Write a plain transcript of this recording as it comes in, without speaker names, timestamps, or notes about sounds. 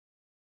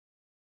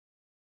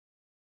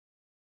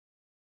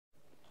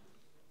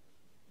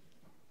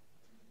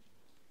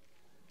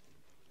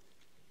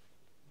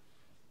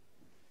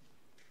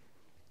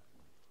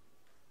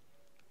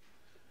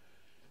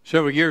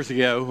Several years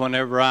ago,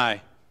 whenever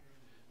I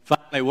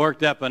finally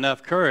worked up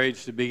enough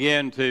courage to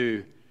begin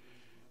to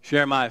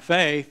share my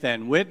faith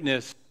and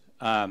witness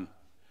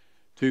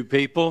to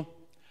people,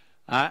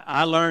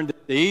 I learned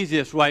that the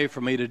easiest way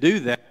for me to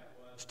do that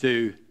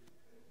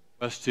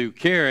was to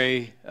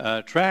carry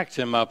tracts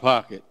in my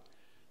pocket.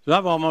 So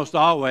I've almost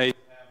always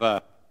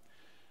have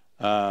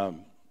a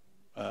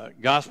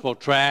gospel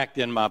tract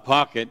in my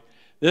pocket.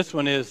 This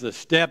one is the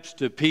Steps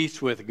to Peace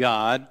with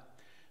God.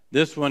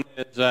 This one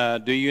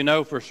is, do you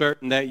know for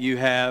certain that you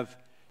have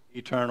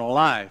eternal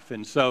life?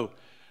 And so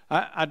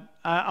I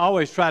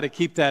always try to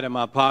keep that in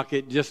my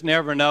pocket. Just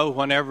never know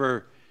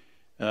whenever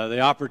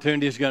the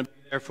opportunity is going to be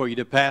there for you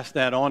to pass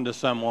that on to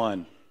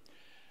someone.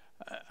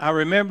 I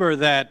remember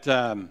that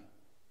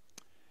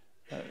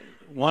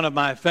one of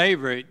my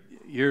favorite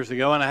years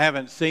ago, and I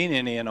haven't seen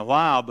any in a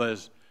while,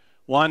 was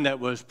one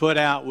that was put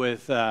out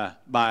with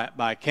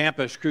by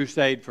Campus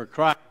Crusade for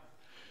Christ,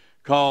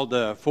 called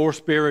the Four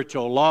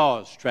Spiritual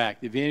Laws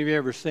tract. Have any of you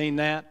ever seen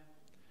that?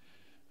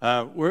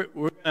 We're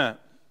going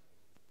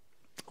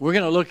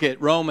to look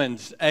at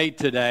Romans 8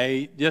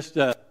 today, just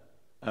a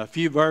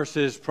few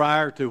verses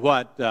prior to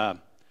what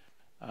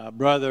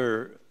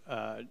Brother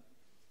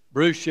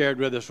Bruce shared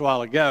with us a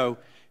while ago.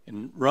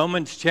 In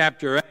Romans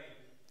chapter 8,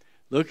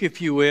 look, if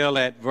you will,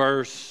 at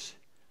verse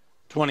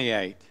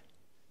 28.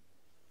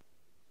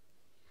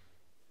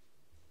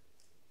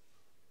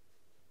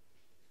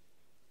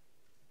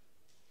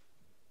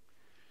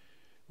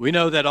 We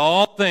know that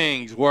all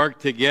things work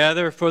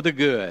together for the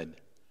good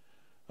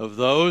of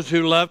those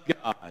who love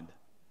God,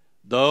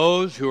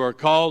 those who are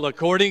called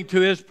according to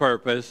his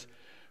purpose.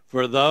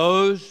 For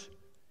those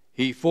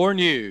he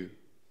foreknew,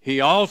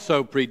 he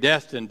also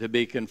predestined to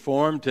be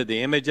conformed to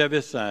the image of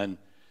his Son,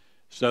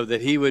 so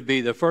that he would be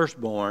the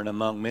firstborn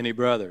among many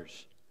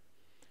brothers.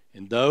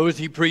 And those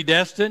he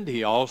predestined,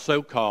 he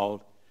also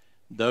called.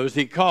 Those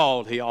he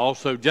called, he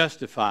also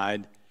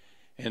justified.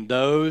 And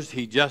those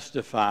he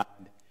justified,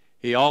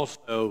 he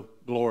also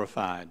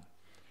glorified.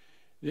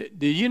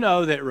 Do you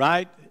know that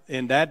right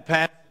in that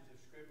passage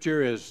of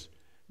Scripture is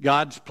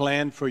God's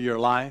plan for your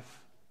life?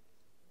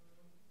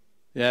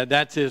 Yeah,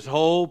 that's his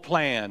whole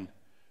plan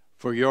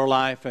for your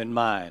life and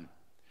mine.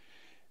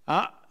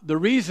 The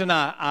reason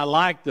I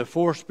like the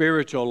four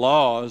spiritual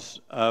laws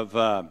of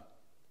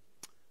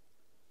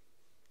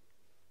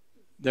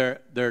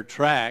their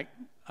tract,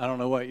 I don't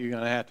know what you're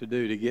going to have to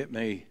do to get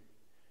me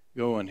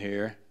going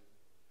here.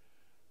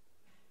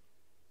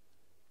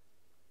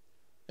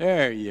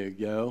 There you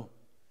go.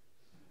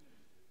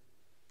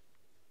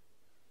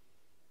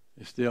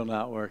 It's still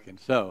not working.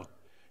 So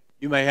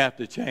you may have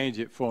to change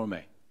it for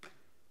me.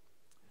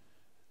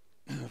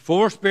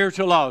 Four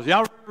spiritual laws.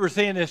 Y'all remember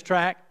seeing this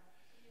tract?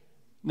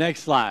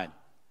 Next slide.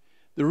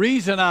 The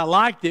reason I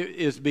liked it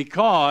is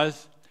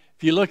because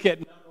if you look at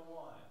number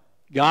one,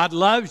 God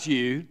loves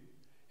you,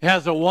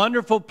 has a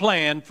wonderful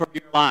plan for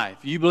your life.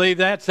 You believe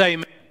that? Say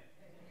amen.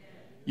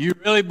 You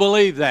really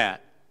believe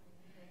that?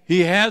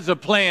 He has a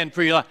plan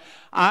for your life.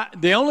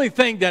 The only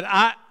thing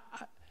that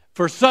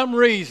for some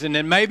reason,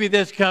 and maybe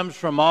this comes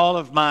from all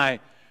of my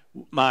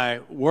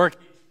work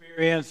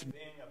experience,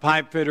 being a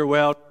pipe fitter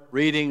welder,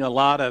 reading a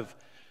lot of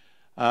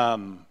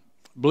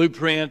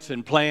blueprints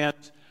and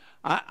plans,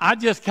 I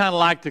just kind of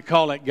like to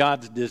call it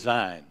God's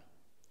design.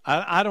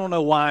 I don't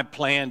know why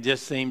plan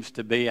just seems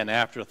to be an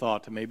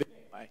afterthought to me, but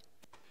anyway,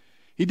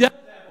 he does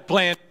have a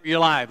plan for your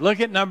life.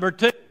 Look at number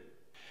 2,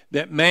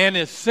 that man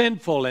is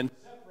sinful and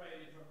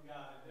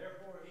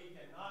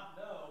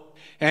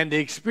and to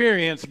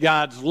experience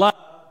God's love,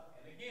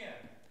 and again,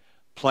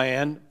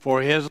 plan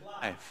for his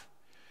life.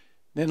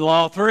 Then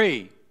law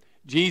 3,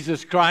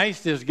 Jesus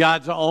Christ is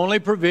God's only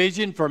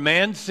provision for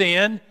man's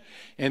sin,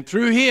 and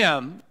through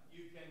him,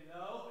 you can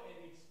know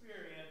and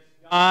experience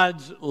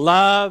God's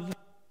love and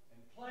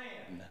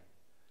plan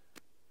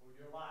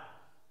for your life.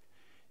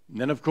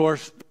 And then, of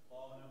course,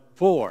 law number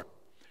 4,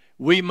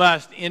 we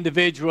must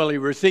individually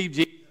receive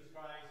Jesus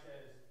Christ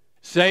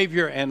as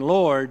Savior and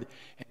Lord,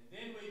 and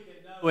then we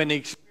can know and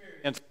experience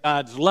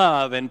God's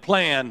love and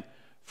plan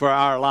for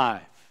our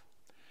life.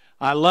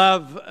 I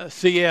love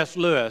C.S.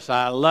 Lewis.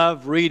 I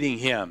love reading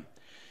him.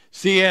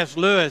 C.S.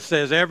 Lewis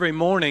says every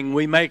morning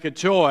we make a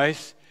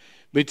choice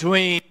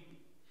between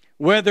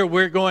whether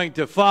we're going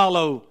to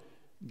follow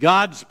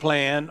God's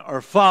plan or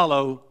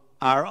follow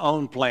our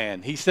own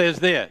plan. He says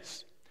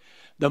this: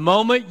 the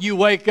moment you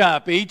wake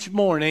up each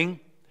morning,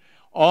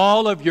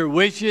 all of your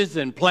wishes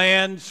and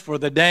plans for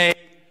the day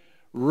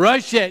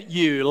rush at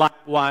you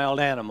like wild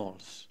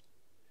animals.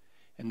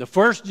 And the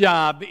first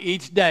job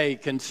each day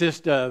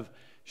consists of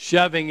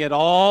shoving it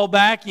all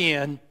back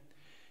in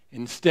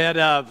instead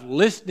of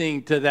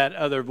listening to that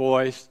other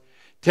voice,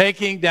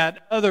 taking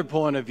that other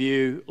point of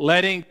view,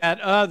 letting that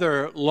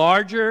other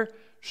larger,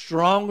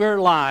 stronger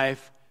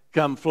life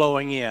come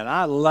flowing in.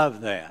 I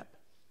love that.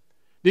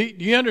 Do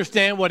you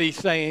understand what he's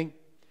saying?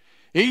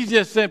 He's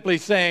just simply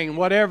saying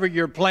whatever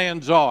your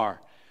plans are,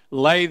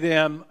 lay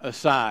them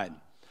aside.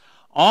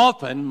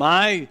 Often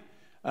my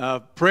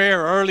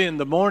prayer early in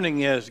the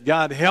morning is,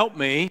 God, help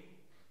me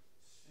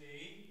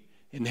see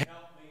and help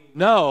me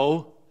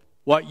know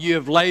what you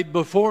have laid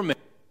before me,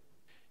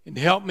 and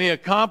help me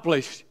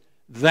accomplish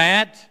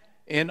that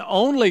and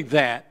only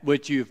that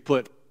which you've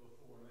put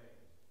before me.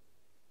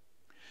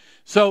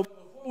 So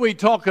before we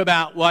talk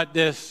about what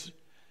this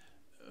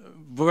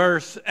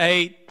verse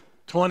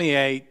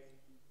 8:28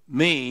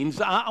 means,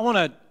 I want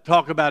to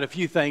talk about a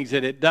few things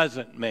that it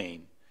doesn't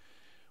mean.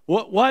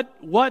 What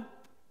are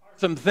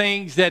some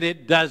things that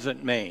it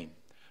doesn't mean?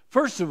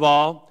 First of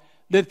all,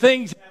 that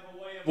things have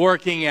a way of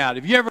working out.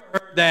 Have you ever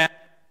heard that?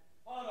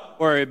 Oh, don't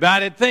worry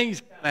about it.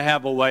 Things kind of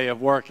have a way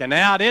of working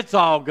out. It's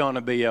all going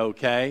to be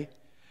okay.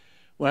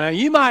 Well,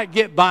 you might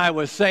get by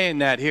with saying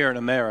that here in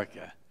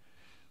America,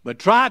 but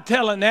try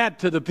telling that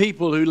to the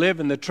people who live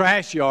in the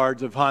trash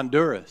yards of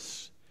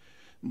Honduras.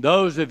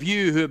 Those of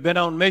you who have been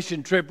on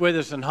mission trip with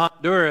us in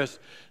Honduras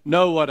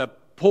know what a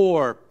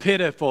poor,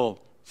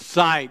 pitiful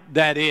sight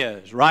that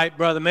is. Right,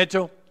 Brother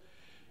Mitchell?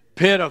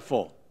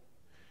 Pitiful.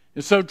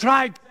 And so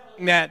try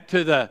telling that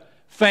to the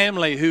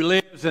family who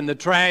lives in the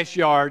trash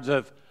yards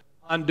of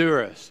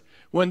Honduras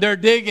when they're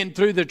digging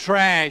through the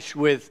trash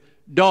with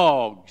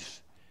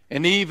dogs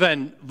and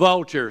even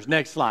vultures.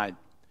 Next slide.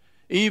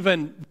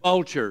 Even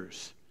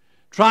vultures.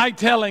 Try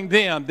telling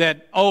them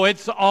that, oh,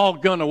 it's all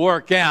going to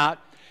work out.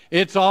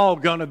 It's all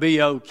going to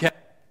be okay.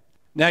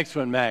 Next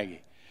one,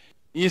 Maggie.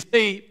 You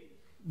see,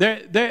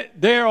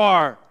 there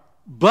are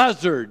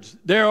buzzards.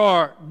 There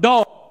are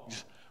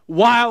dogs,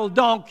 wild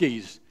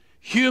donkeys,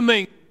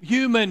 human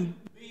beings,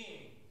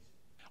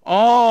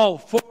 all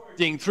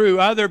foraging through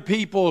other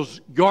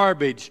people's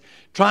garbage,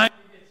 trying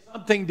to get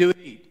something to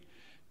eat,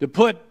 to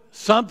put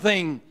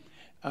something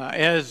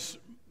as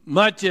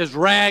much as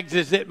rags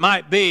as it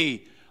might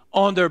be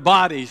on their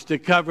bodies to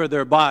cover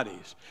their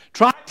bodies.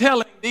 Try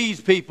telling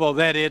these people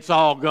that it's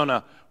all going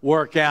to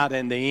work out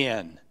in the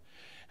end.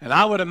 And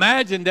I would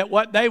imagine that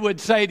what they would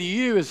say to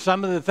you is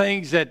some of the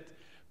things that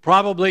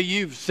probably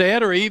you've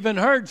said or even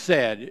heard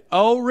said.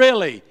 Oh,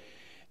 really?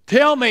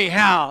 Tell me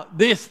how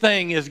this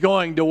thing is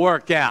going to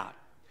work out.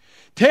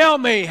 Tell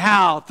me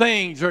how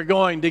things are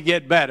going to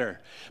get better.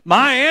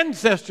 My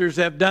ancestors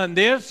have done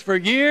this for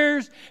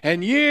years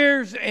and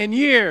years and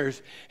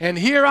years. And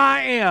here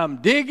I am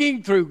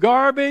digging through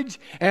garbage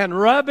and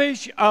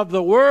rubbish of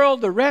the world,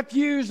 the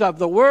refuse of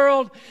the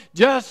world,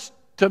 just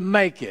to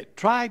make it.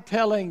 Try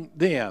telling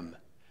them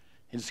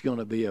it's going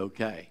to be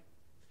okay.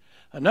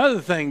 Another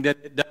thing that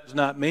it does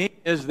not mean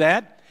is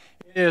that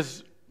it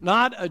is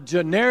not a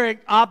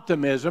generic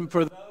optimism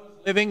for those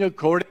living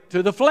according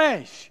to the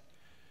flesh.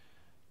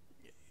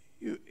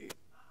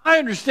 I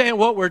understand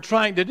what we're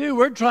trying to do.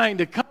 We're trying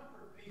to comfort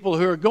people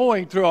who are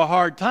going through a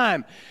hard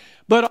time.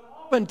 But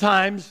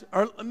oftentimes,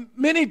 or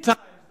many times,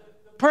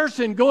 the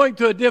person going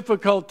through a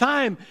difficult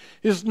time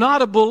is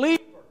not a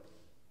believer.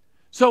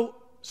 So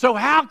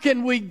how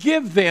can we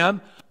give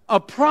them a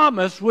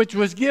promise which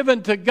was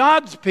given to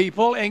God's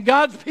people and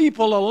God's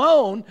people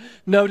alone?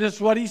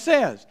 Notice what he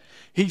says.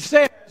 He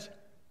says,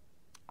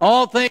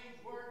 all things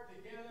work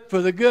together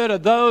for the good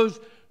of those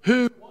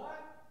who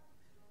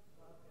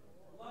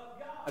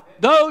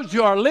those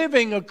who are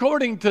living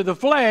according to the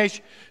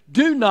flesh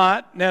do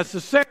not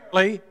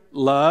necessarily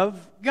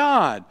love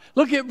God.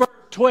 Look at verse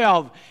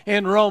 12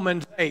 in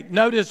Romans 8.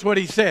 Notice what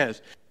he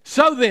says.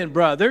 So then,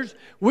 brothers,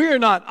 we are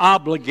not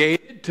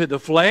obligated to the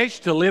flesh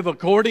to live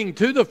according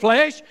to the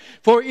flesh.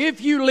 For if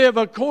you live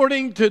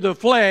according to the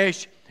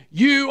flesh,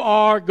 you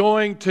are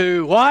going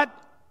to what?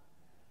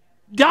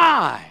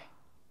 Die.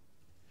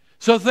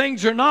 So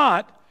things are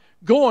not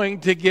going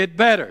to get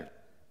better.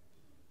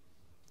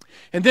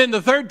 And then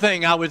the third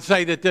thing I would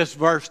say that this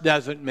verse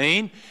doesn't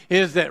mean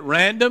is that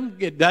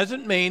it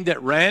doesn't mean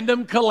that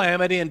random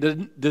calamity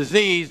and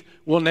disease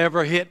will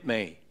never hit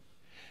me.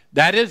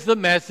 That is the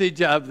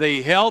message of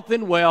the health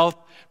and wealth,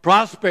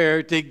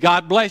 prosperity,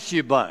 God bless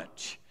you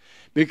bunch.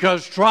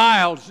 Because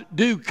trials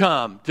do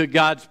come to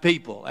God's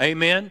people.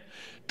 Amen?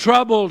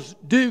 Troubles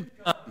do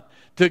come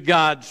to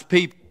God's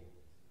people.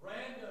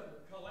 Random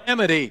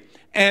calamity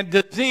and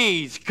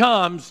disease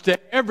comes to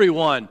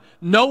everyone.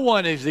 No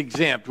one is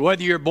exempt,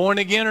 whether you're born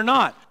again or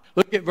not.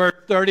 Look at verse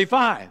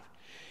 35.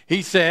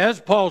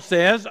 Paul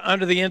says,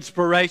 under the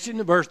inspiration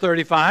of verse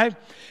 35,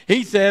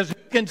 he says,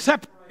 who can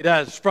separate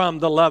us from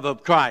the love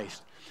of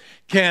Christ?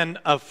 Can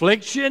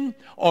affliction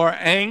or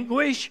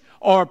anguish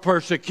or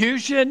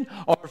persecution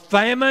or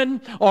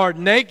famine or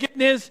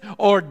nakedness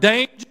or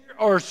danger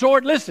or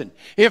sword? Listen,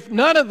 if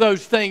none of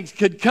those things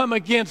could come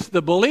against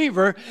the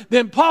believer,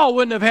 then Paul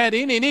wouldn't have had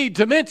any need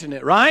to mention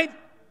it, right?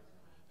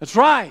 That's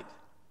right.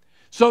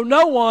 So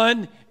no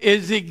one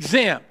is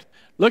exempt.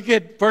 Look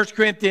at 1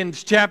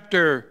 Corinthians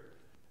chapter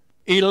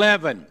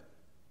 11.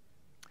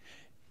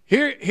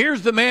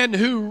 Here's the man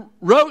who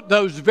wrote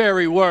those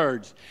very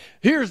words.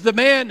 Here's the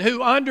man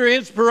who, under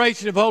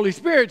inspiration of Holy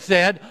Spirit,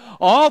 said,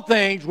 all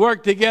things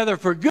work together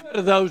for good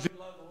of those who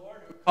love the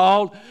Lord, who are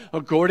called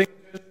according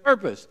to his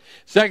purpose.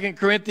 2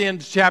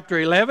 Corinthians chapter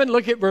 11,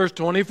 look at verse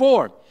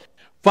 24.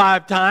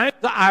 5 times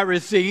I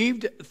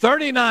received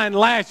 39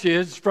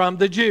 lashes from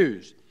the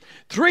Jews.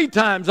 3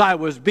 times I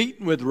was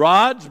beaten with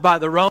rods by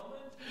the Romans.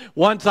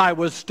 Once I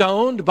was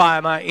stoned by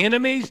my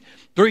enemies.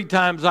 3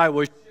 times I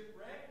was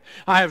shipwrecked.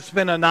 I have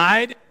spent a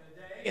night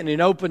in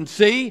an open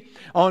sea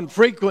on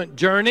frequent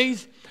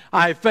journeys.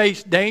 I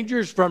faced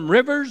dangers from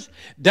rivers,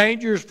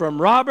 dangers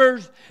from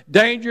robbers,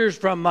 dangers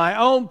from my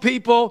own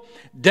people,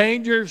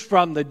 dangers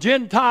from the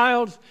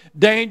Gentiles,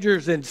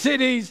 dangers in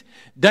cities,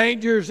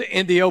 dangers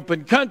in the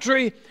open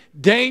country,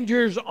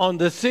 dangers on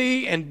the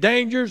sea, and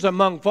dangers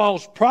among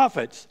false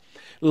prophets,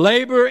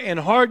 labor and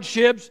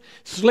hardships,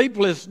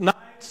 sleepless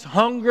nights,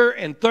 hunger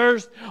and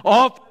thirst,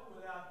 often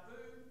without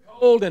food,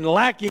 cold and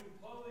lacking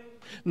clothing,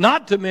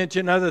 not to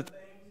mention other things.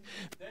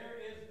 There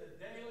is the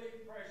daily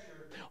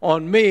pressure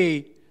on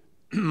me,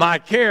 my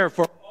care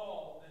for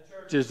all the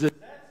churches. Does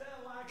that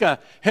sound like a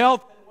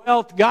health and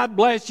wealth, God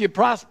bless you,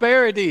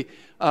 prosperity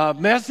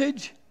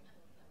message?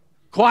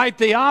 Quite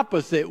the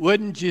opposite,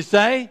 wouldn't you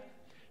say?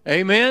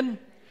 Amen?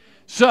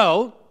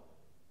 So,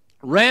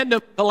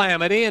 random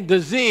calamity and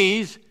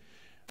disease,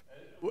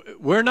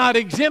 we're not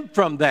exempt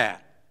from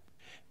that.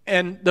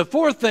 And the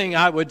fourth thing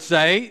I would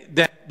say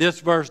that this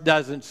verse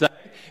doesn't say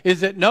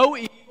is that no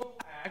evil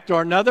act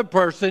or another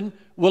person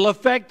will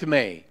affect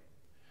me.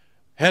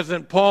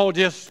 Hasn't Paul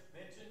just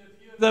mentioned a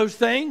few of those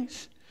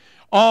things?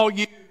 All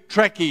you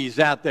Trekkies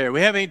out there.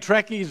 We have any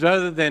Trekkies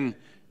other than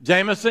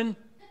Jameson?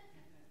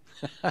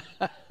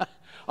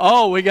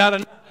 Oh, we got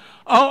an.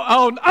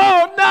 Oh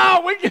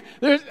no!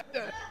 There's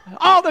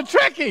all the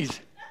Trekkies.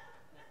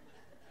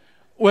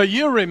 Well,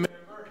 you remember.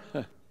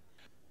 I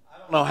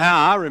don't know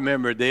how I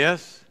remember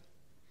this.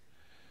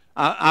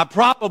 I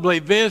probably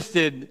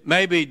visited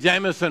maybe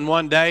Jameson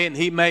one day, and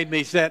he made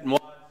me sit and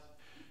watch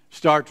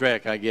Star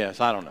Trek. I guess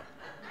I don't know.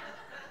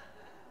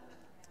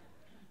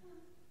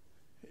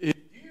 Do you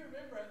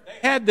remember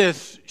they had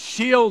this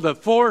shield of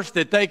force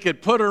that they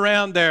could put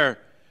around their?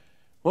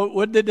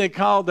 What did they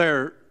call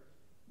the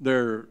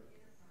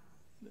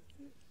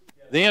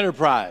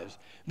Enterprise?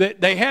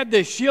 They had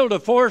this shield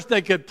of force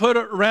they could put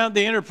around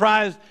the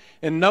Enterprise,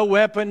 and no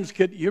weapons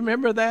could. You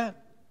remember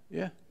that?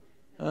 Yeah.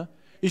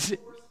 You see,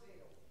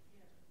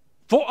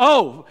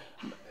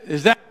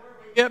 is that where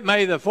we get?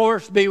 May the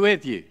force be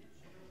with you.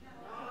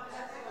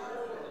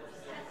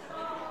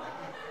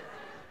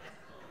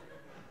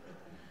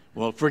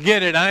 Well,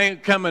 forget it. I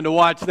ain't coming to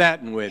watch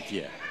that one with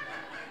you.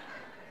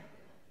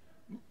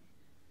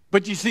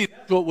 But you see,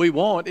 that's what we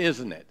want,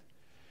 isn't it?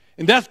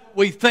 And that's what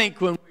we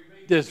think when we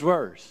read this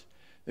verse.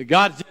 That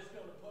God's just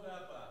going to put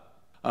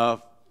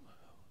up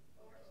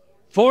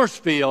a force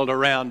field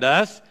around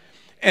us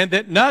and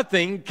that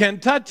nothing can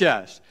touch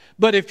us.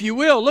 But if you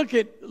will, look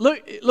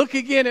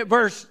again at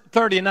verse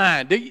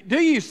 39.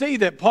 Do you see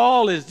that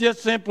Paul is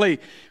just simply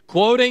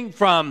quoting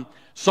from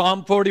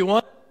Psalm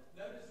 41?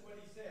 Notice what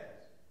he says.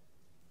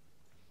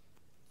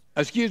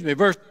 Excuse me,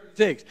 verse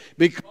 36.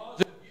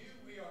 Because of you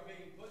we are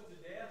being put to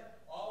death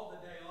all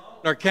the day long,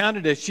 are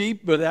counted as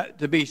sheep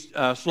to be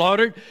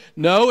slaughtered.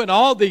 No, in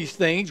all these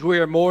things we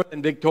are more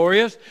than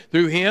victorious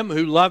through him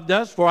who loved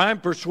us. For I am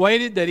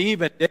persuaded that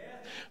even death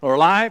or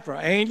life or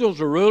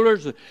angels or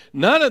rulers,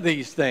 none of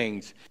these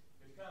things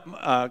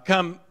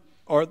come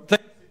or things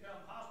that come,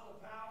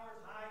 hostile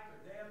powers, height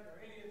or depth or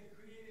any of the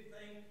created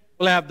things,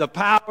 will have the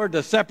power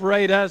to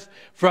separate us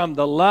from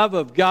the love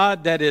of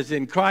God that is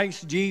in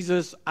Christ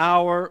Jesus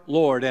our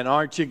Lord. And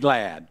aren't you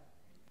glad?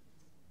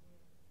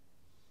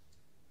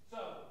 So,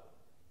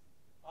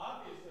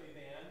 obviously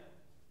then,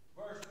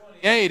 verse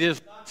 28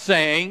 is not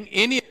saying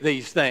any of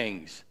these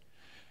things.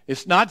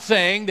 It's not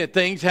saying that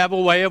things have a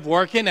way of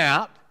working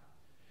out.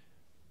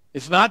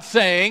 It's not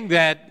saying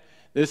that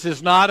this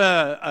is not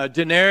a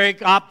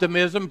generic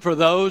optimism for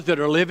those that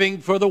are living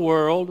for the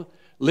world,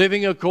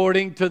 living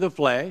according to the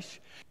flesh.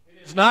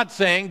 It's not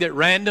saying that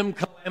random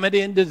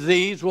calamity and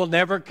disease will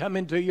never come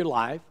into your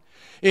life.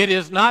 It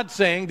is not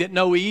saying that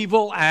no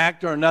evil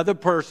act or another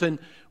person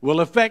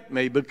will affect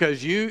me,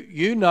 because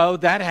you know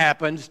that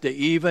happens to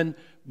even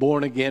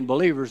born-again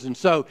believers. And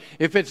so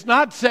if it's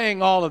not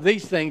saying all of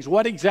these things,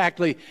 what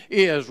exactly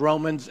is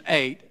Romans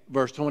 8,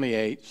 verse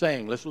 28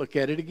 saying? Let's look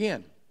at it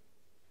again.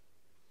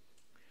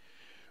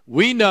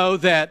 We know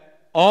that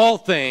all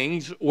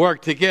things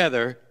work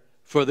together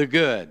for the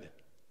good.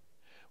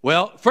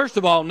 Well, first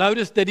of all,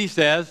 notice that he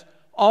says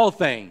all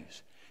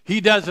things.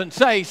 He doesn't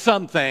say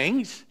some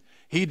things.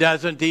 He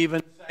doesn't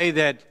even say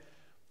that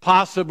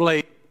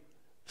possibly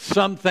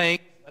some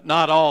things, but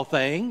not all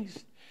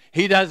things.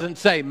 He doesn't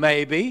say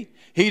maybe.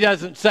 He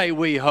doesn't say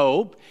we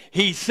hope.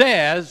 He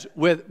says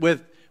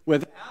without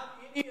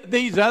any of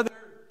these other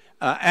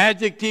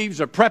adjectives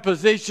or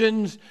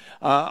prepositions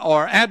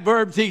or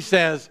adverbs, he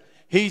says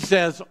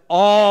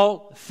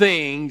all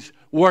things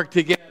work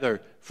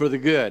together for the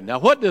good. Now,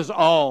 what does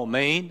all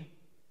mean?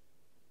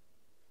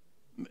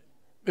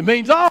 It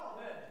means all.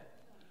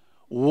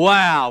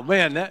 Wow,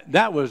 man,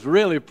 that was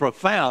really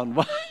profound,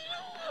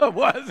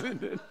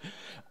 wasn't it?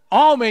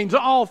 All means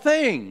all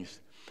things.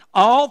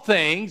 All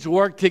things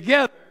work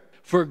together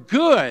for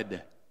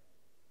good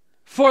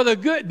for the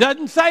good.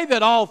 Doesn't say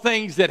that all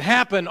things that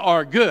happen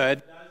are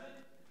good.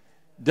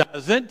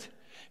 Doesn't.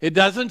 It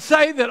doesn't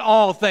say that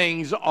all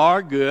things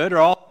are good or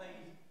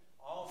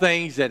all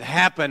things that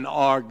happen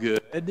are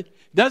good. It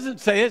doesn't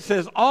say. It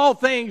says all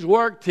things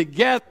work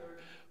together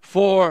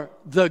for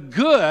the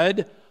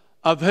good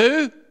of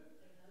who?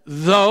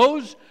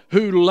 Those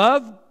who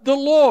love the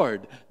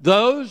Lord.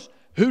 Those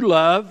who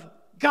love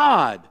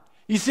God.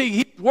 You see,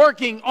 He's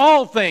working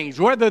all things,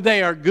 whether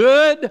they are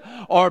good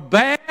or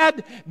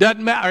bad,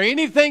 doesn't matter, or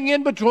anything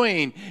in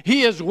between.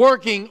 He is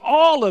working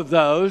all of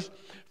those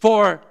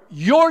for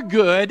your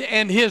good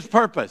and His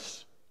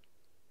purpose.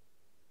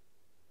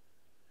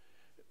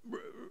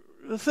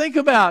 Think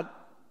about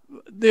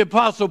the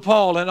Apostle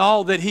Paul and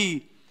all that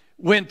he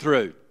went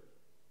through.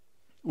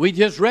 We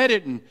just read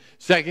it in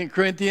 2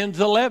 Corinthians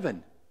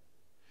 11.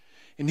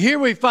 And here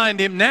we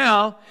find him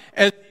now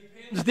as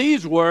he pens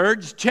these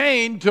words,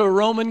 chained to a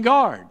Roman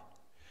guard,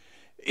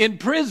 in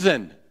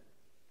prison.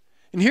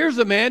 And here's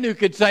a man who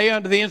could say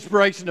under the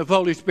inspiration of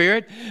Holy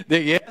Spirit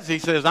that yes, he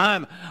says,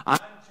 I'm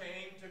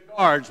chained to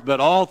guards,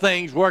 but all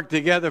things work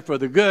together for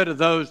the good of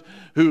those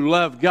who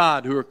love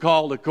God, who are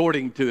called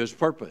according to His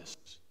purpose.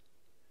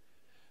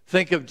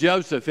 Think of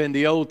Joseph in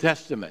the Old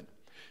Testament.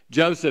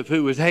 Joseph,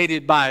 who was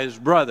hated by his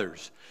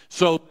brothers,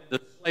 sold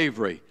into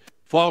slavery,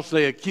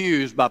 falsely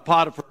accused by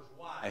Potiphar's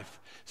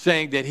wife,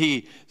 saying that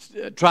he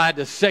tried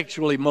to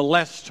sexually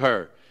molest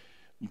her.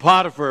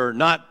 Potiphar,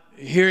 not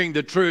hearing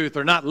the truth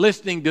or not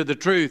listening to the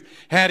truth,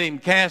 had him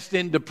cast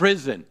into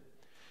prison.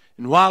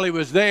 And while he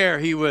was there,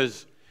 he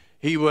was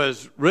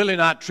really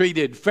not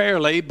treated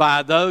fairly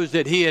by those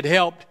that he had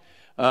helped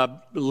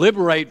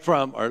liberate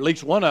from, or at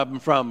least one of them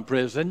from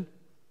prison,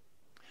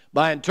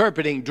 by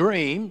interpreting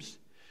dreams.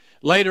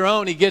 Later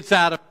on, he gets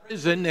out of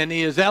prison and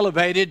he is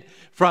elevated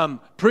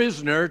from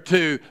prisoner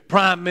to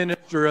prime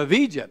minister of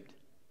Egypt.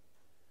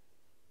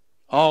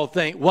 All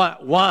things.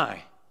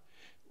 Why?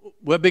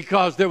 Well,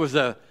 because there was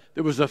a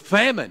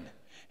famine,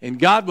 and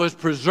God was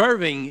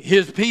preserving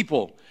His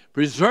people,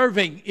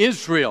 preserving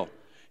Israel.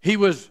 He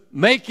was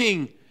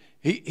making.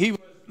 He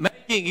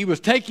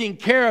was taking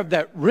care of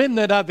that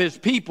remnant of His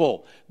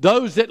people,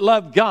 those that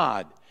love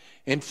God.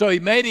 And so He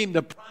made him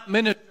the prime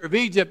minister of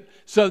Egypt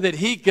so that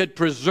he could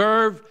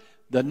preserve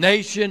the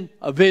nation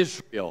of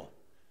Israel.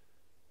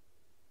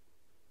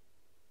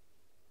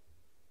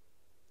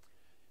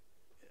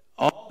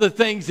 All the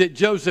things that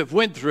Joseph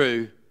went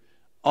through,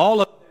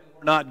 all of them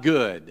were not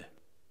good.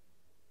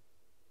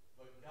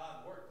 But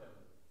God worked them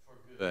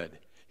for good.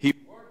 He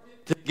worked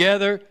it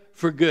together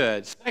for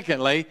good.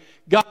 Secondly,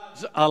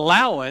 God's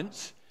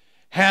allowance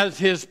has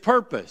His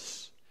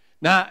purpose.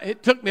 Now,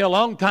 it took me a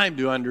long time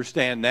to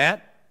understand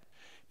that.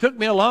 Took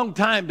me a long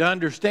time to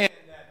understand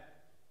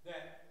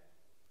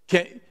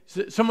that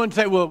someone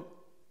say, well,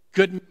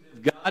 couldn't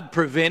God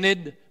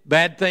prevented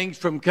bad things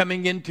from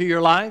coming into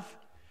your life?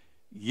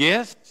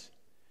 Yes,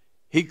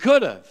 He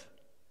could have,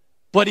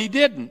 but He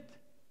didn't.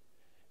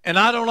 And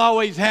I don't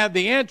always have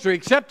the answer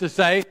except to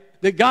say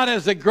that God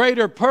has a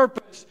greater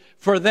purpose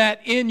for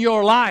that in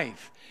your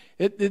life.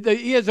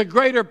 He has a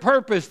greater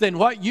purpose than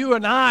what you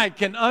and I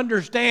can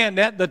understand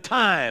at the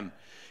time.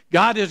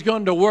 God is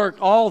going to work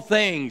all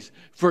things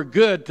for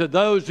good to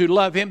those who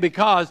love Him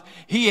because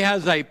He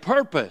has a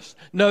purpose.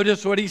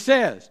 Notice what He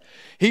says.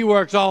 He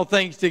works all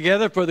things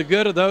together for the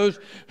good of those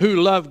who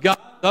love God,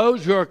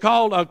 those who are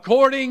called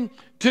according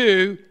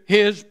to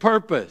His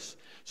purpose.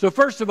 So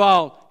first of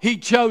all, He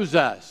chose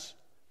us.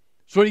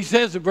 That's what He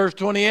says in verse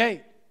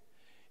 28.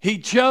 He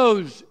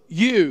chose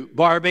you,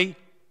 Barbie.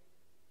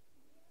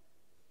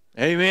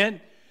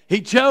 Amen.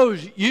 He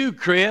chose you,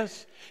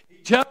 Chris.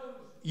 He chose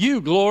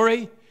you,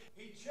 Glory.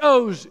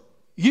 Chose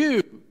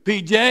you,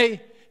 PJ.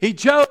 He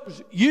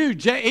chose you,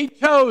 Jay. He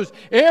chose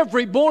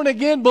every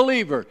born-again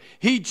believer.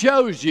 He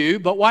chose you,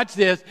 but watch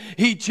this.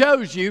 He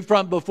chose you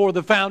from before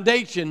the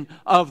foundation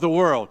of the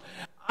world.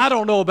 I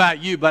don't know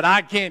about you, but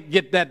I can't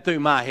get that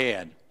through my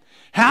head.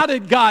 How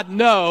did God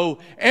know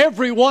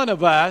every one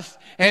of us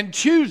and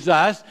choose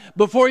us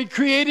before He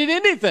created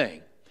anything?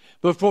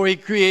 Before He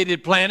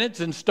created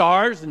planets and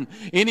stars and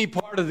any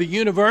part of the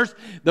universe?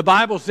 The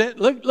Bible said,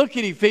 look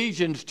at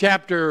Ephesians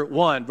chapter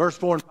 1, verse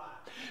 4 and 5.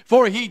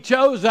 For He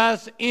chose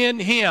us in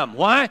Him.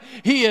 Why?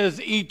 He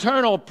is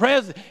eternal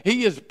present.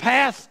 He is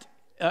past,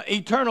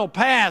 eternal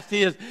past.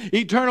 He is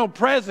eternal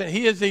present.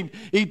 He is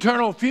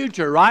eternal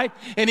future, right?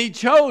 And He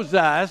chose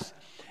us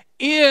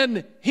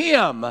in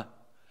Him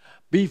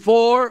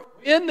before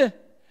the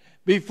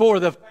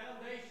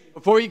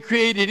before He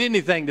created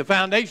anything, the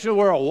foundation of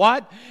the world.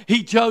 What?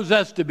 He chose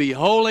us to be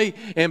holy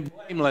and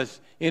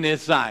blameless in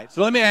His sight.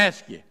 So let me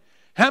ask you,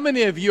 how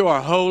many of you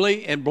are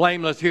holy and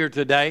blameless here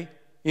today?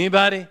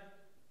 Anybody?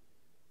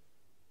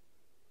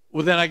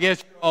 Well, then I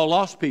guess you're all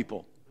lost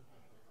people.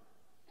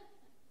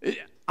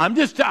 I'm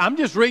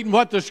just reading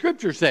what the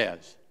Scripture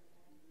says.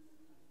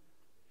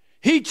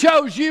 He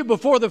chose you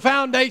before the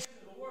foundation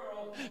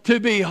to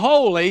be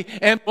holy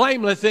and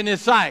blameless in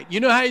His sight. You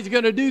know how He's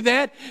going to do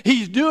that?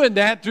 He's doing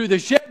that through the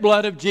shed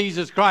blood of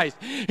Jesus Christ.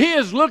 He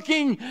is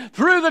looking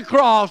through the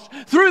cross,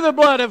 through the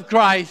blood of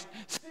Christ,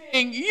 seeing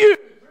paying you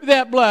through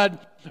that blood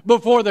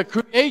before the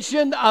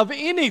creation of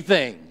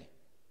anything.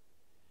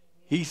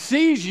 He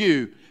sees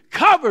you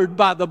covered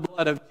by the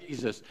blood of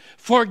Jesus,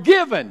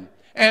 forgiven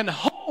and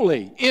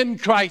holy in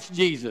Christ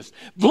Jesus,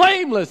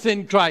 blameless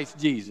in Christ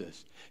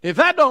Jesus. If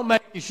that don't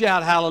make you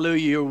shout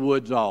hallelujah, your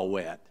wood's all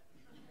wet.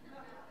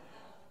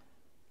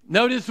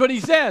 Notice what he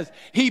says.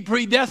 He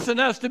predestined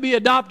us to be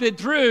adopted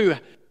through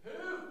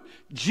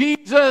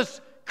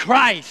Jesus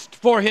Christ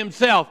for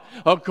himself,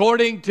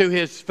 according to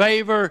his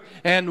favor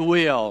and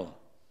will.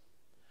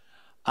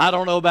 I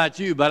don't know about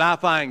you, but I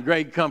find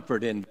great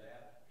comfort in that.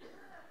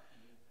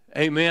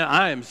 Amen.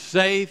 I am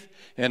safe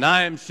and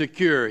I am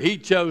secure. He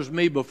chose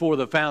me before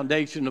the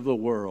foundation of the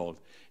world.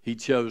 He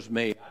chose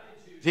me. I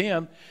didn't choose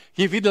him.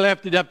 If he'd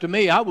left it up to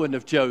me, I wouldn't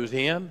have chose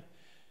him.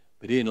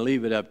 But he didn't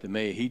leave it up to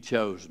me. He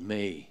chose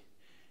me.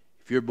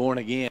 If you're born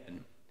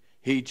again,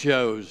 he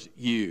chose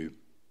you.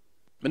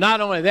 But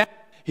not only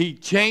that, he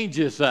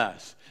changes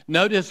us.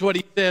 Notice what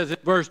he says in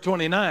verse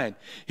 29.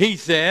 He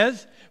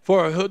says,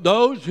 for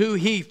those who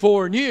he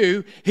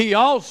foreknew, he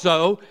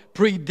also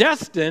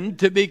predestined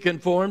to be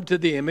conformed to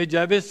the image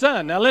of his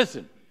Son. Now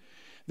listen,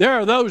 there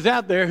are those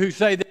out there who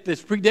say that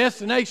this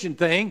predestination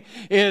thing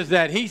is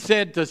that he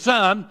said to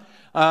some,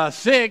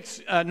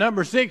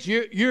 number 6,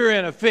 you're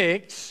in a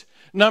fix.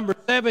 Number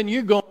 7,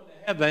 you're going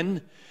to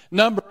heaven.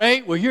 Number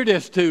 8, well, you're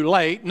just too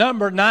late.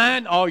 Number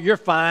 9, oh, you're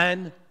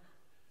fine.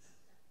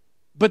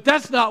 But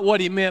that's not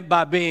what he meant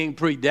by being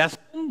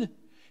predestined.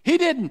 He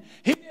didn't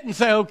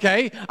say,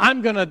 okay,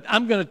 I'm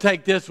gonna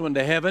take this one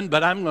to heaven,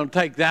 but I'm gonna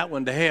take that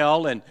one to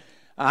hell, and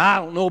I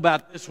don't know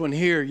about this one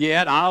here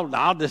yet.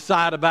 I'll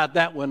decide about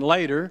that one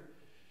later.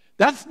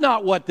 That's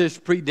not what this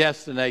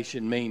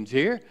predestination means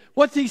here.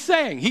 What's he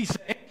saying? He's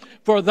saying,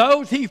 for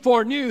those he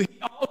foreknew,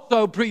 he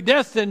also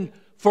predestined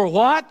for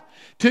what?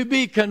 To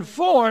be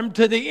conformed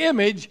to the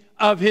image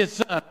of his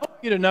Son. I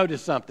want you to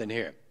notice something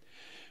here.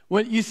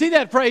 When you see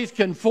that phrase,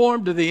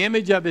 conformed to the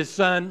image of his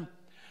Son,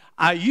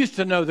 I used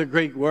to know the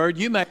Greek word.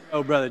 You may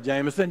know, Brother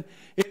Jameson.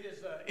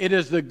 It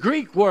is the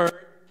Greek word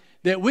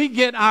that we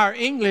get our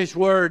English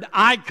word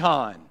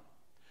icon.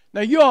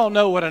 Now, you all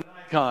know what an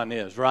icon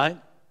is, right?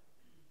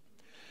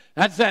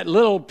 That's that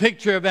little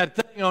picture of that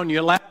thing on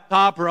your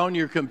laptop or on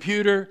your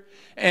computer.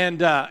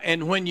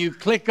 And when you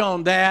click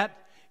on that,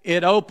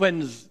 it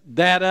opens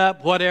that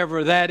up,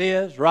 whatever that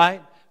is,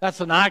 right? That's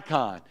an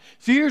icon.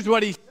 So here's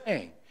what he's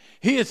saying.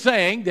 He is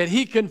saying that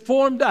he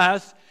conformed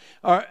us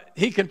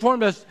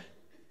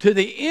to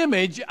the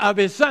image of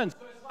his Son. So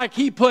it's like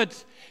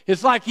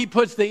he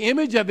puts the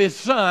image of his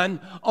Son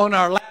on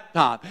our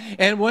laptop.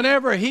 And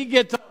whenever he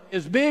gets on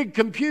his big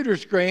computer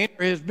screen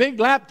or his big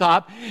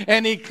laptop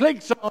and he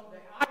clicks on the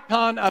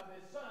icon of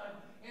his Son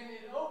and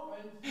it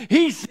opens,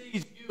 he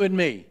sees you and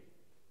me.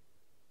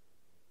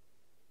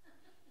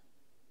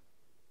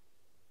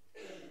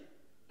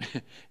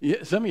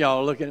 Some of y'all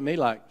are looking at me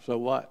like, so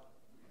what?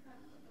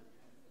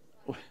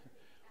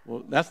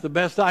 Well, that's the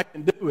best I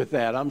can do with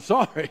that. I'm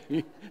sorry.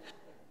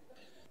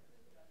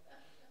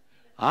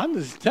 I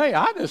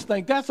just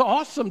think that's an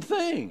awesome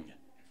thing.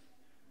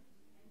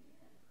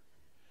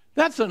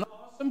 That's an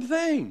awesome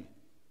thing.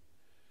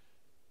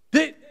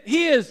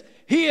 He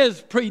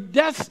has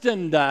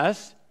predestined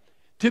us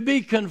to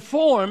be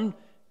conformed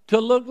to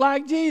look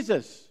like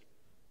Jesus.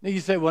 Now you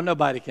say, well,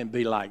 nobody can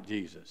be like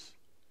Jesus.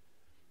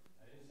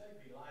 I didn't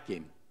say be like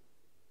him.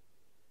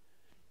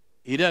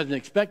 He doesn't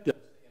expect us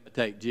to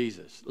imitate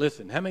Jesus.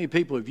 Listen, how many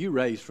people have you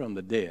raised from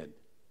the dead?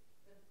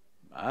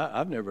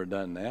 I've never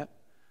done that.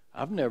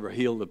 I've never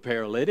healed the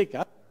paralytic.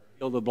 I've never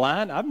healed the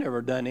blind. I've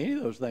never done any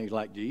of those things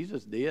like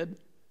Jesus did.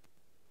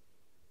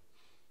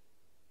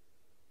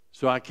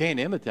 So I can't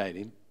imitate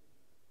him,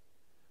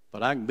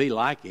 but I can be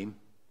like him.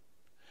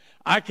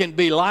 I can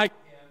be like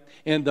him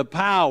in the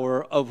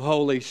power of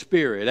Holy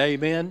Spirit.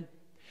 Amen?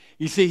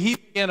 You see, he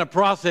began a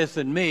process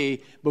in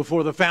me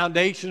before the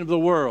foundation of the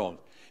world.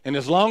 And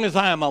as long as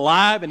I am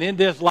alive and in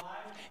this life,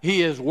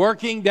 he is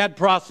working that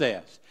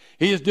process.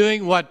 He is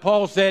doing what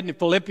Paul said in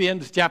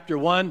Philippians chapter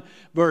 1,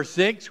 verse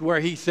 6, where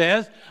he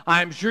says,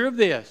 I am sure of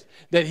this,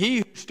 that he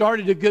who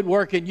started a good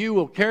work in you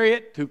will carry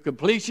it to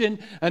completion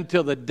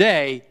until the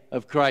day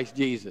of Christ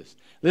Jesus.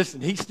 Listen,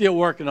 he's still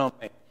working on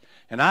me.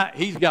 And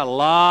he's got a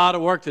lot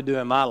of work to do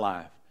in my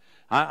life.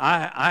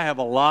 I have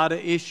a lot of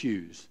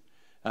issues.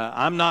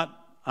 I'm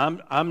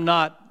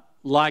not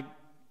like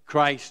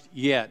Christ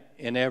yet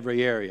in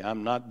every area.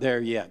 I'm not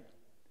there yet.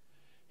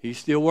 He's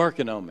still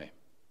working on me.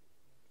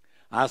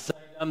 I say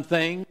dumb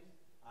things.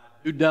 I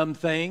do dumb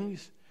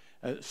things.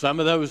 Some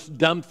of those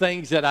dumb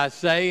things that I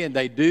say and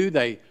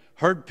they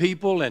hurt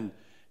people, and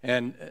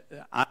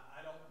I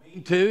don't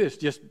mean to. It's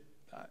just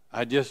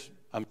I'm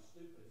stupid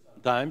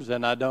sometimes,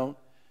 and I don't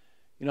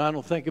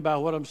think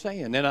about what I'm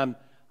saying, and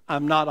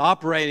I'm not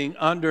operating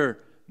under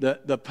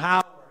the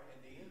power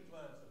and the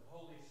influence of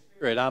Holy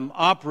Spirit. I'm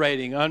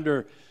operating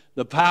under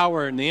the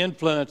power and the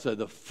influence of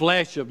the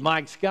flesh of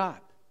Mike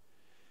Scott.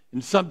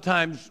 And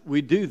sometimes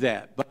we do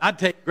that. But I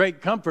take great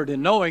comfort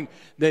in knowing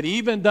that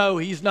even though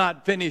he's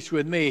not finished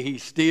with me,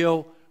 he's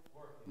still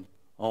working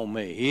on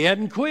me. He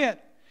hadn't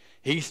quit.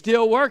 He's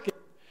still working.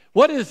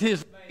 What is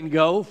His main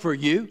goal for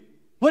you?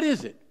 What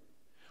is it?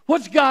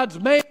 What's God's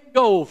main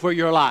goal for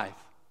your life?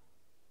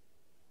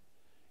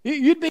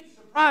 You'd be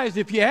surprised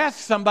if you ask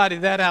somebody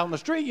that out on the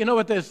street. You know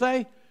what they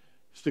say?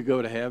 It's to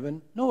go to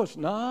heaven. No, it's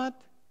not.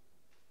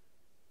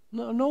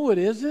 No, it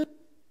isn't.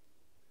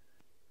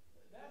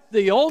 That's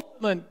the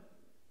ultimate,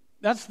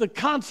 that's the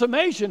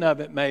consummation of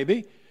it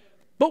maybe.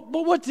 But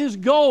what's His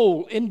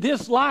goal in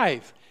this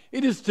life?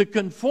 It is to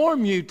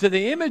conform you to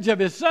the image of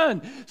His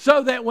Son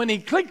so that when He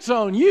clicks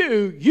on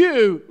you,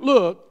 you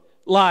look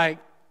like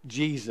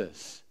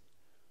Jesus.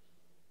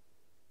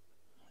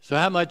 So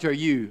how much are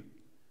you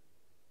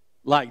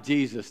like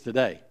Jesus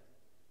today?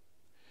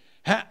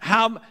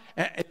 How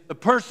the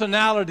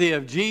personality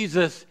of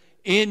Jesus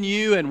in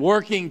you and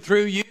working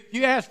through you? If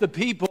you ask the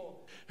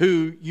people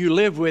who you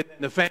live with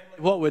in the family,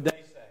 what would they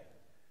say?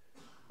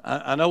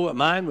 I know what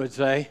mine would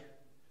say.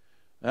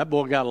 That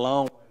boy got a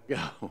long way to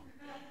go.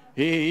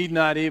 He's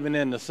not even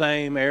in the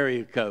same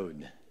area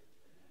code.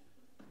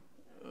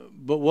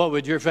 But what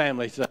would your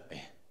family say?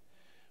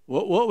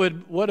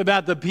 What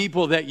about the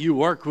people that you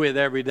work with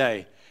every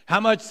day? How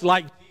much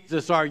like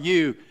Jesus are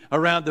you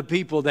around the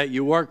people that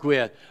you work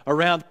with,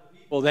 around the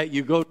people that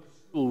you go to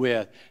school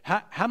with?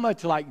 How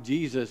much like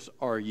Jesus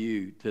are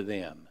you to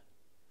them?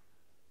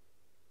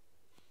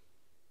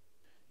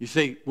 You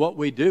see, what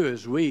we do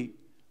is we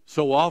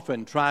so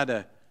often try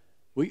to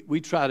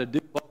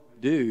do what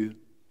we do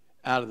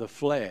out of the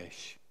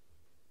flesh.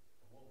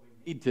 What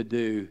we need to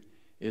do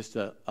is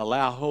to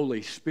allow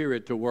Holy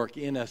Spirit to work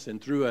in us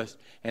and through us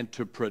and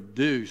to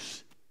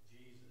produce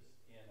Jesus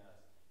in us.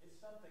 It's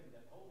something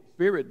that Holy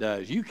Spirit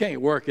does. You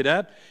can't work it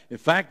up. In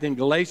fact, in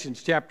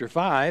Galatians chapter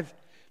 5,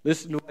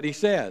 listen to what he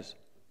says.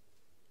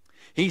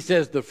 He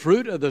says, the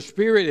fruit of the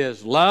Spirit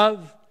is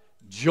love,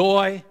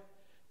 joy,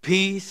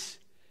 peace,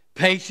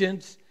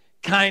 patience,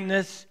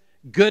 kindness,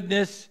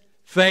 goodness,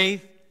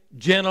 faith,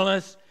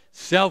 gentleness,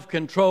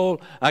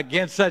 self-control.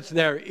 Against such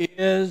there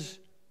is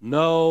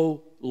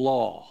no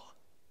law.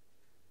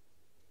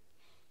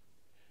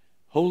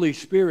 Holy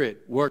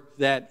Spirit works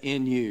that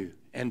in you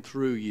and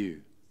through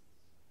you.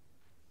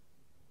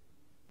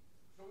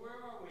 So where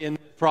are we in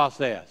this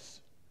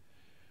process?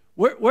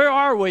 Where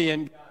are we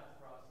in God's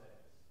process?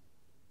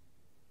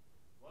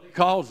 Well, He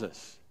calls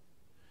us.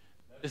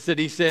 Notice that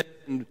He said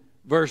in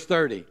verse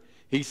 30,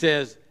 He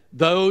says,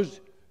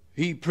 those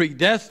He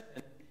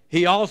predestined,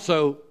 He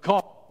also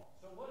called.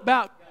 So what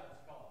about God's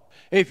call?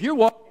 If you're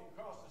walking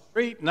across the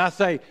street and I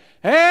say,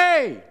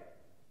 hey,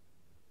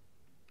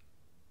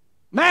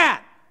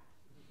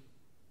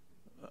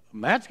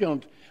 Matt's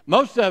going to,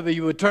 most of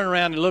you would turn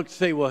around and look to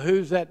see, well,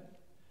 who's that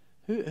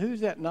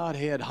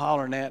knothead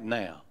hollering at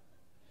now?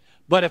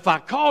 But if I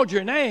called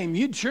your name,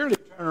 you'd surely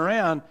turn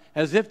around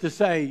as if to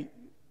say,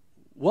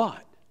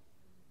 what?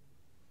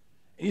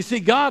 You see,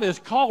 God is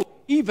calling,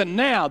 even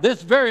now,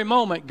 this very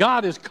moment,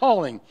 God is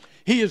calling.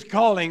 He is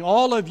calling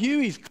all of you.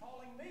 He's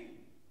calling me.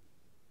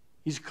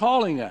 He's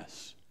calling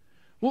us.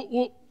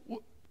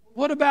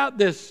 What about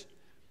this?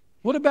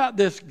 What about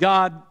this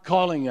God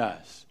calling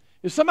us?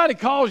 If somebody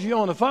calls you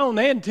on the phone,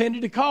 they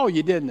intended to call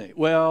you, didn't they?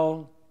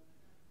 Well,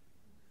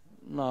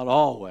 not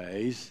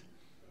always.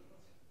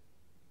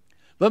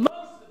 But most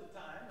of the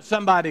time, if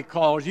somebody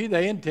calls you,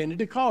 they intended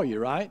to call you,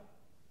 right?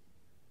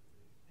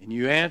 And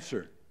you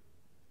answer.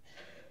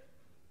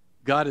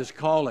 God is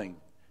calling.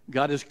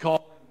 God is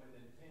calling with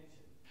intention.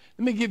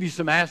 Let me give you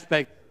some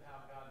aspects of how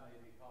God may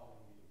be calling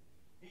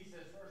you. He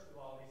says, first of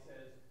all, He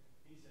says,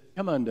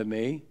 come unto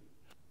me,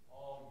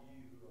 all you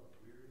who are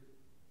weary,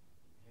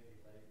 heavy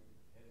laden,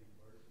 heavy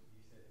burdened.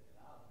 He said, and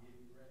I'll give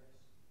you rest.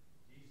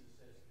 Jesus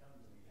says, come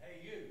to me. Hey,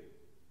 you,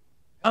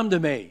 come to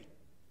me.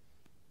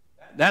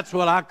 That's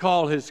what I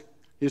call his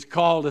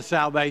call to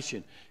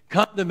salvation.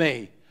 Come to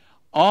me,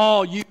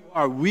 all you who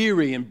are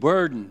weary and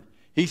burdened.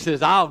 He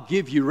says, I'll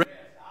give you rest.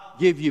 I'll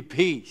give you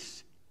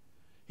peace.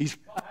 He's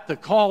got the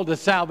call to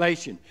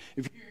salvation.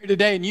 If you're here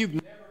today and you've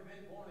never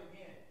been born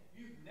again,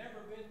 you've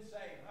never been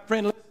saved, my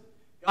friend, listen,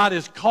 God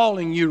is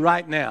calling you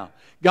right now.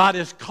 God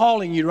is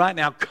calling you right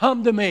now.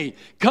 Come to me.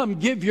 Come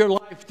give your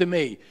life to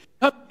me.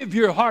 Come give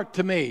your heart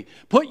to me.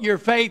 Put your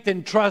faith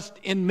and trust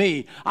in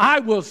me. I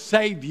will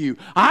save you.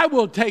 I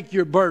will take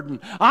your burden.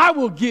 I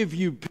will give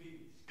you peace.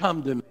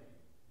 Come to me.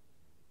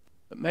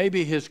 But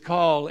maybe His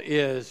call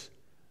is,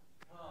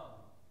 come,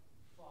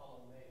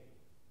 follow me.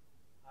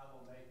 I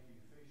will make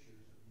you fishers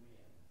of men.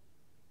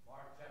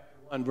 Mark chapter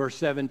 1, verse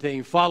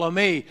 17. Follow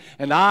me,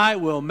 and I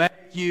will make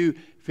you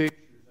fishers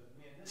of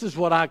men. This is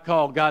what I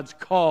call God's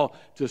call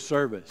to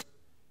service.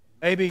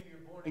 Maybe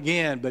you're born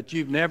again, but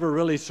you've never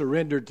really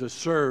surrendered to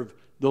serve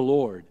the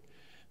Lord.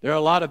 There are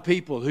a lot of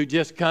people who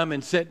just come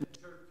and sit in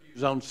church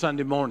pews on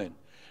Sunday morning.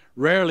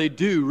 Rarely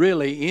do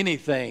really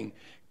anything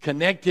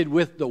connected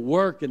with the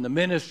work and the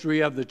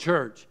ministry of the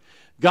church.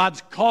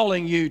 God's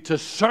calling you to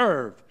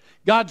serve.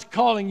 God's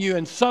calling you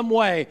in some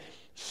way,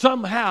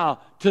 somehow,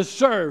 to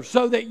serve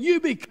so that you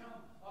become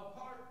a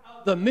part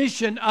of the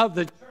mission of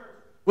the church,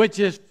 which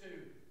is to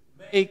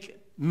make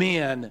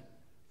men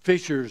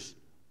fishers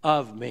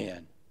of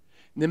men.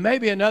 And then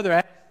maybe another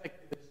aspect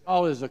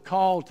call is a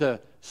call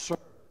to serve,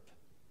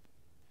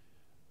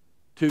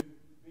 to be to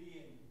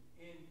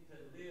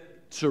live,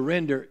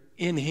 surrender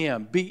in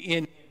Him, be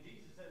in Him.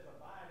 Jesus says,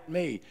 "Abide in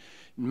me."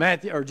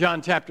 Matthew or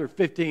John chapter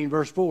 15,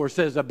 verse 4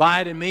 says,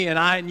 "Abide in me, and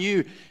I in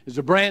you. As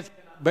a branch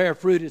cannot bear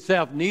fruit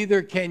itself,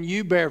 neither can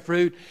you bear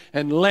fruit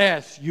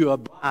unless you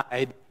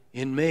abide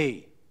in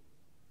me."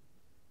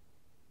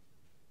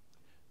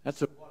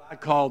 That's what I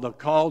call the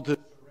call to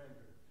surrender.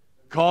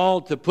 The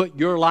call to put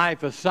your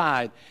life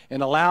aside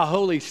and allow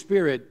Holy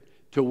Spirit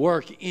to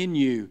work in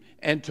you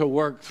and to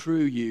work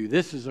through you.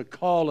 This is a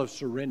call of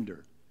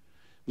surrender.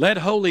 Let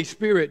Holy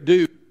Spirit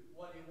do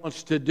what He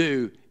wants to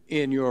do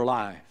in your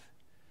life.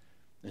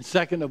 And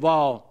second of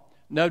all,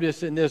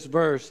 notice in this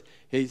verse,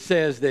 he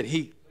says that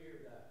He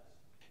cleared us.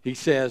 He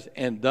says,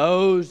 "And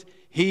those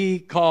He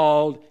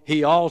called,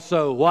 He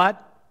also" what?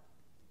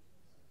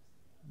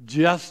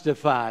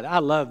 Justified. I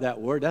love that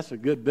word. That's a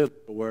good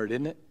biblical word,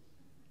 isn't it?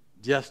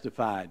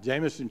 Justified.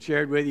 Jameson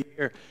shared with you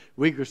here a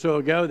week or so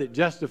ago that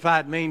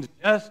justified means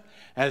just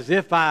as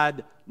if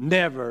I'd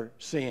never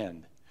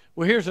sinned.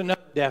 Well, here's another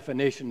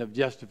definition of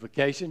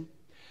justification.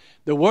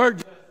 The word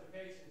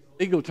justification is a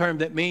legal term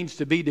that means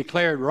to be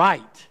declared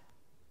right.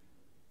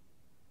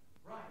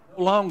 Right.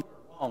 No longer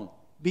wrong.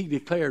 Be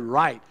declared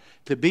right.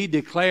 To be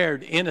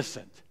declared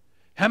innocent.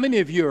 How many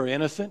of you are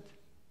innocent?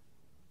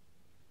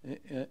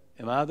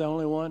 Am I the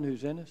only one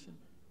who's innocent?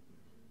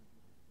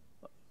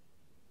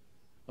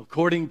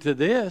 According to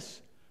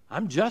this,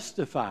 I'm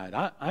justified.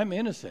 I'm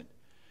innocent.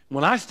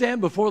 When I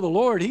stand before the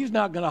Lord, He's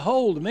not going to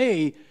hold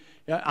me.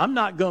 I'm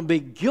not going to be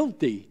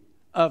guilty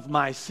of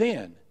my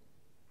sin.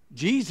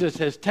 Jesus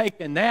has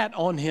taken that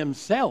on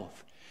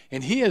Himself,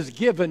 and He has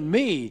given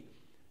me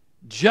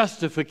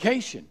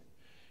justification.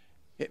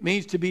 It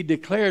means to be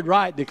declared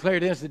right,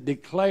 declared innocent,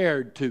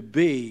 declared to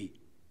be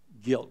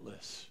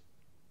guiltless.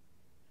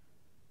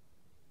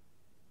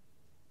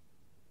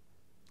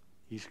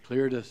 He's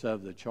cleared us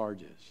of the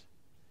charges.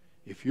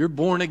 If you're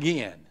born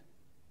again,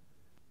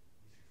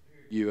 He's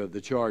cleared you of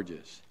the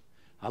charges.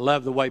 I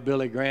love the way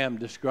Billy Graham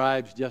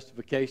describes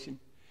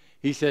justification.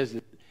 He says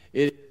that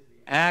it is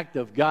the act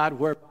of God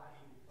whereby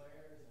He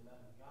declares an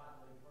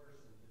ungodly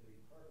person to be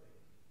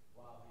perfect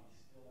while he's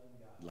still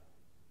ungodly.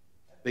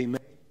 That'd be me.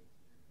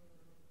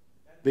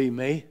 That'd be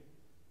me.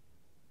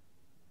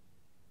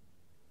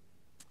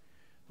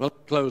 Well,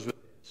 let's close with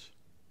this.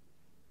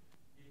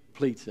 He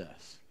completes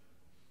us.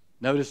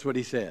 Notice what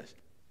he says.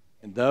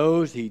 "And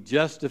those He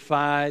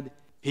justified,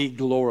 He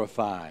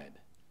glorified."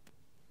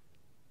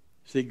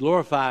 See,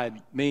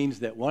 glorified means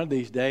that one of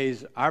these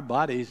days our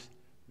body's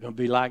going to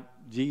be like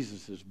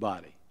Jesus'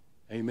 body.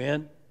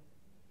 Amen?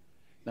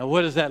 Now,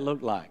 what does that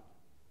look like?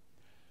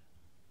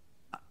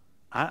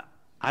 I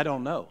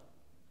don't know.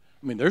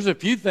 I mean, there's a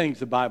few things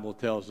the Bible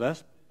tells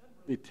us. It doesn't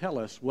really tell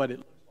us what it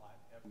looks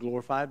like to have a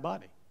glorified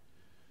body.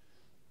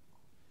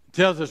 It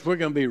tells us we're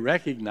going to be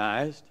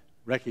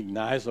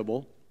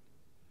recognizable.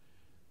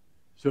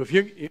 So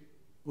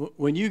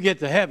when you get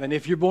to heaven,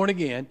 if you're born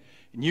again,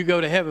 and you go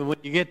to heaven, when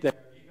you get there,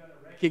 are you going to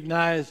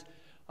recognize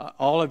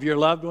all of your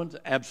loved ones?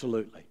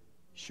 Absolutely.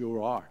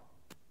 Sure are.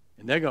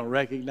 And they're going to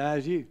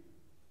recognize you.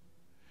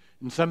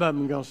 And some of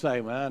them are going to say,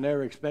 "Well, I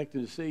never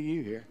expected to see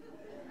you here."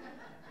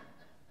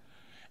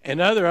 And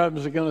other of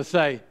them are going to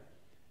say,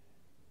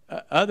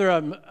 other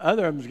of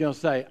them is going to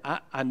say,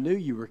 I knew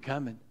you were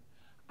coming.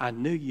 I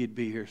knew you'd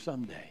be here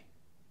someday.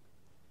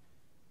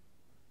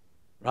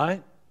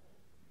 Right?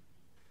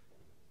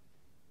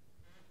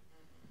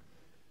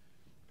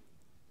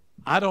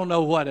 I don't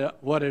know what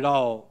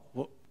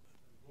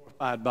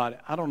glorified body,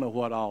 I don't know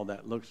what all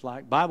that looks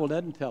like. Bible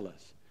doesn't tell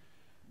us.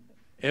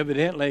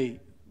 Evidently,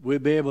 we'll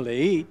be able to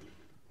eat.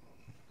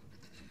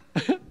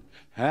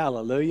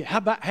 Hallelujah. How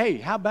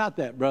about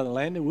that, Brother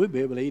Landon? We'll be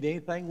able to eat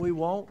anything we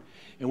want,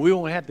 and we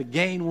won't have to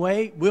gain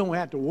weight. We won't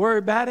have to worry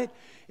about it.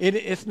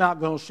 It's not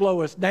going to slow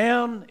us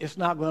down. It's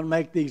not going to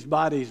make these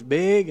bodies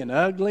big and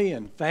ugly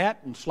and fat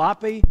and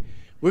sloppy.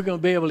 We're going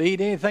to be able to eat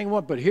anything we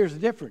want, but here's the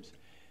difference.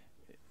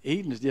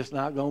 Eating is just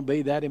not going to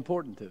be that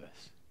important to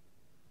us.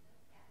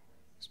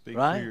 Speak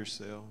for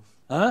yourself.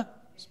 Huh?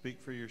 Speak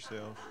for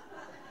yourself.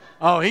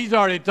 Oh, he's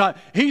already taught.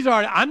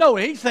 I know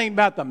he's thinking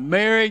about the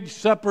marriage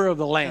supper of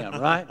the Lamb,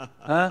 right?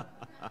 Huh?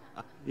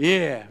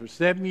 Yeah, for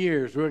 7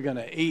 years we're going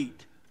to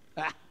eat.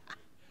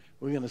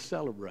 We're going to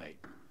celebrate.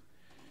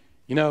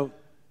 You know,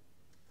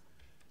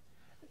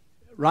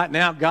 right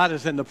now God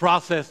is in the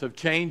process of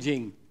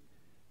changing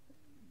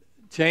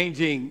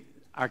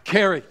our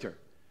character,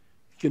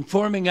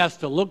 conforming us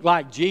to look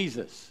like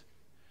Jesus.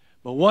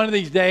 But one of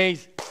these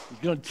days, He's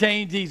going to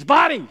change these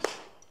bodies.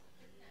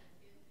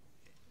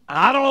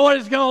 I don't know what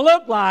it's going to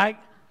look like,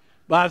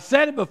 but I've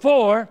said it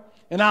before,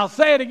 and I'll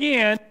say it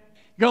again.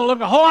 It's going to look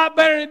a whole lot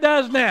better than it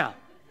does now.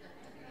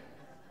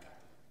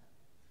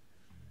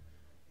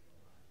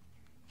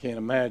 Can't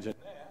imagine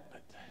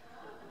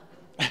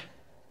that. It's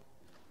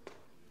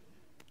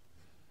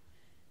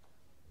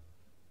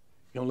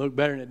going to look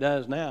better than it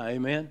does now.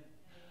 Amen.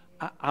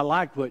 I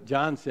like what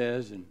John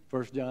says in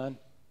 1 John.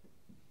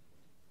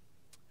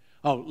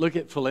 Oh, look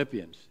at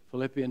Philippians.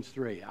 Philippians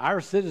 3.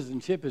 Our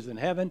citizenship is in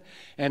heaven,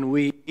 and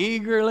we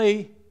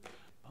eagerly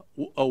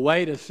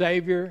await a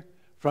Savior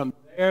from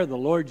there, the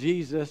Lord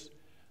Jesus,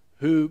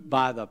 who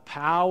by the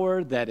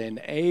power that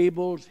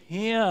enables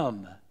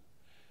him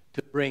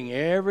to bring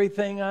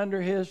everything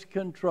under his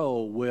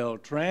control will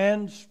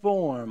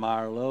transform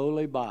our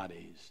lowly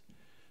bodies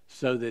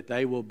so that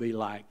they will be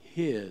like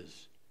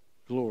his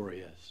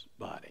glorious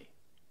body.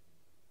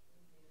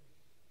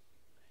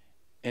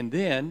 And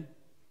then,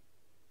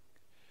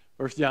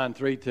 1 John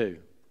 3:2.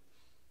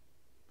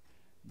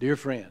 Dear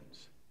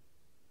friends,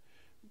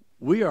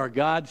 we are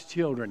God's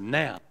children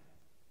now.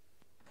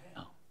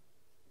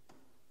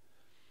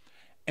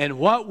 And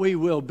what we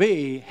will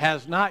be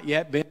has not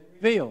yet been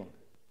revealed.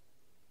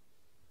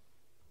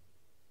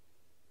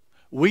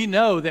 We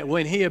know that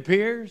when he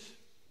appears,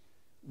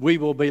 we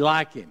will be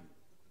like him.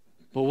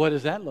 But what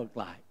does that look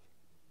like?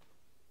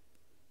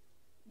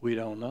 We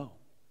don't know.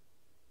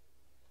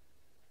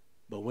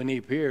 But when he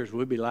appears,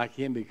 we'll be like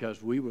him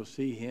because we will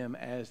see him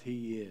as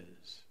he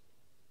is.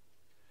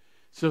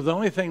 So the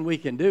only thing we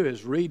can do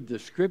is read the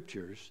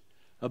scriptures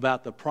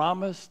about the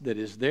promise that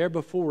is there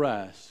before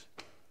us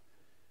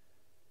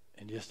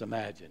and just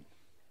imagine.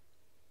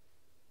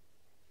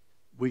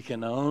 We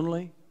can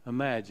only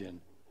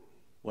imagine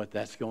what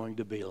that's going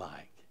to be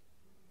like.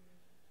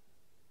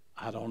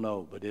 I don't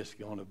know, but it's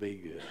going to be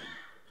good.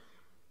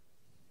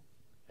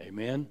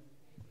 Amen?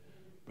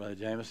 Brother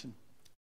Jameson?